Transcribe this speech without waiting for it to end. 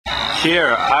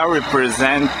Here I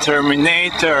represent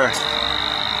Terminator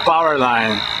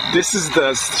Powerline. This is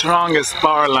the strongest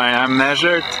power line I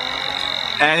measured,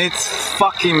 and it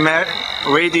fucking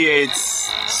radiates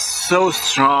so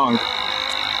strong.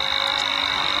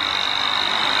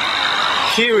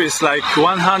 Here is like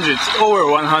 100, over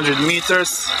 100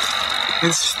 meters.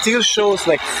 It still shows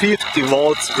like 50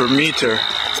 volts per meter.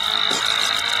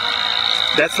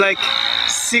 That's like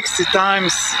 60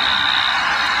 times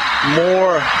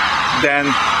more than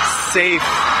safe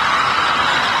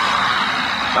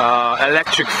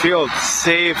electric field.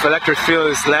 Safe electric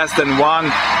field is less than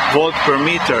 1 volt per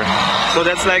meter. So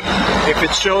that's like, if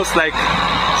it shows like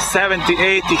 70,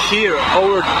 80 here,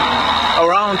 over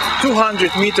around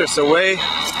 200 meters away,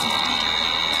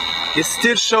 it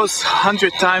still shows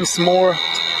 100 times more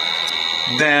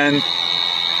than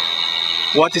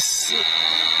what is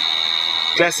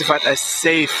classified as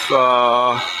safe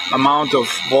amount of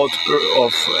volt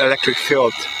of electric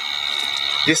field.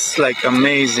 This is like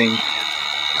amazing.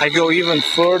 I go even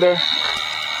further,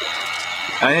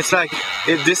 and it's like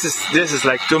this is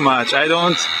like too much. I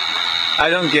don't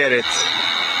get it.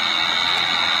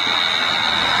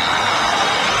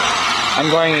 I'm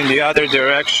going in the other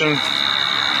direction.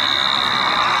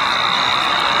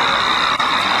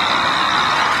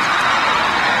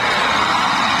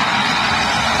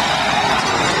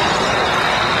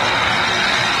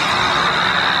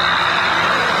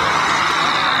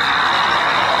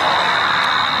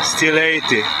 Still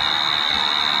 80.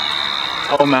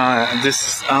 Oh man, this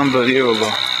is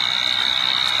unbelievable.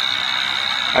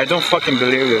 I don't fucking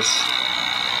believe this.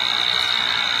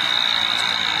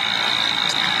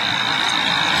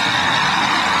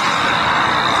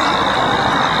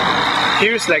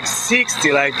 Here's like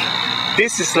 60, like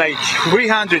this is like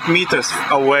 300 meters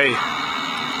away.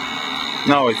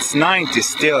 No, it's 90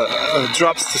 still,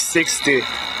 drops to 60.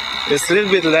 It's a little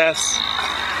bit less.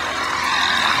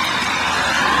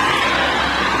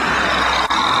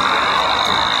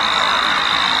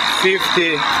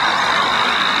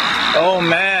 Oh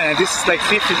man, this is like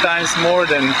 50 times more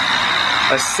than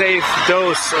a safe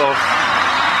dose of...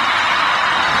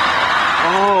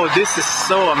 Oh, this is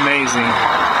so amazing.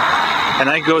 And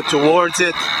I go towards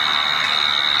it,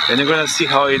 and you're gonna see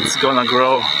how it's gonna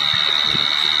grow.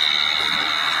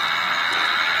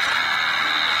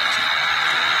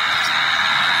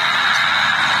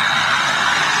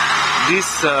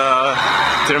 These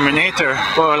Terminator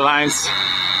power lines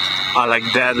are like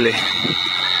deadly.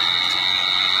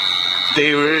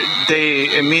 They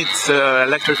emit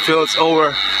electric fields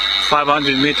over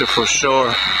 500 meters for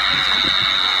sure.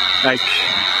 Like,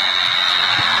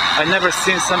 I never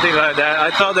seen something like that.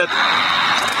 I thought that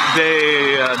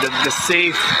the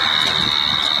safe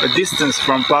distance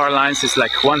from power lines is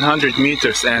like 100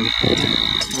 meters, and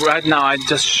right now I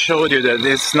just showed you that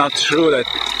it's not true. That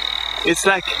it's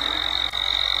like,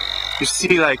 you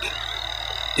see, like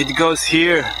it goes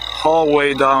here all the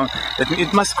way down.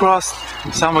 It must cross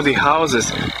some of the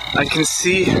houses. I can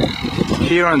see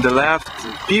here on the left,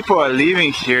 people are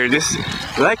living here. This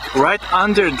like right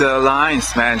under the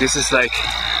lines, man. This is like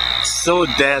so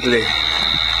deadly.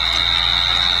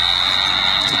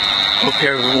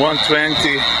 Okay,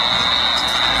 120,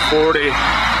 40.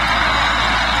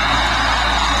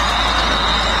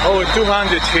 Oh,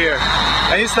 200 here.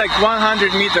 And it's like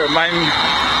 100 meters.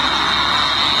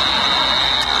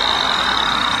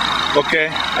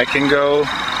 Okay, I can go.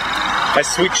 I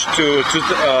switch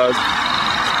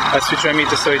I switch my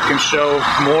meter so it can show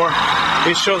more.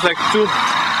 It shows like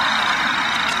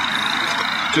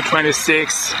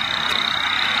 226.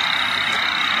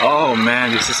 Oh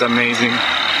man, this is amazing.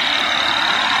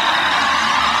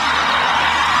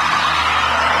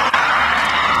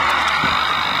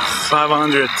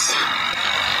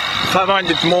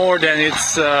 $500 more than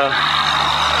its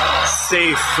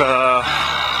safe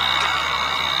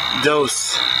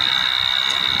dose.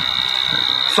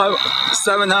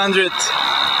 700,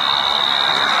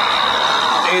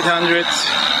 800.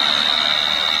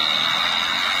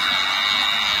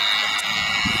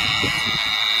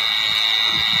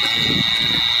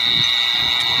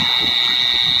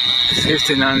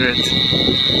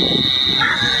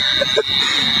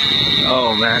 $1,500.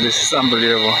 Oh man, this is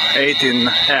unbelievable. 18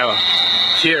 L.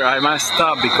 Here I must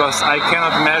stop because I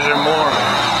cannot measure more.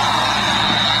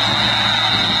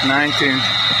 19.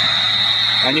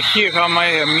 And you hear how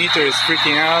my meter is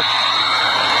freaking out.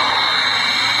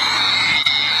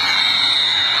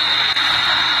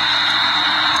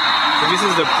 So this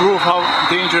is the proof how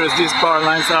dangerous these power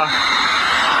lines are.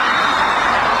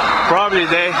 Probably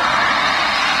they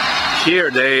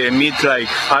emit like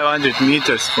 500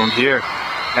 meters from here,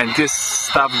 and this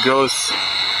stuff goes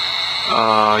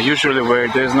usually where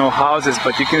there's no houses,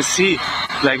 but you can see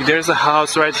like there's a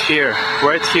house right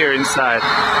here inside,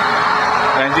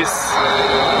 and this,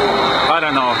 I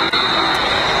don't know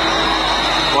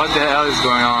what the hell is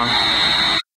going on.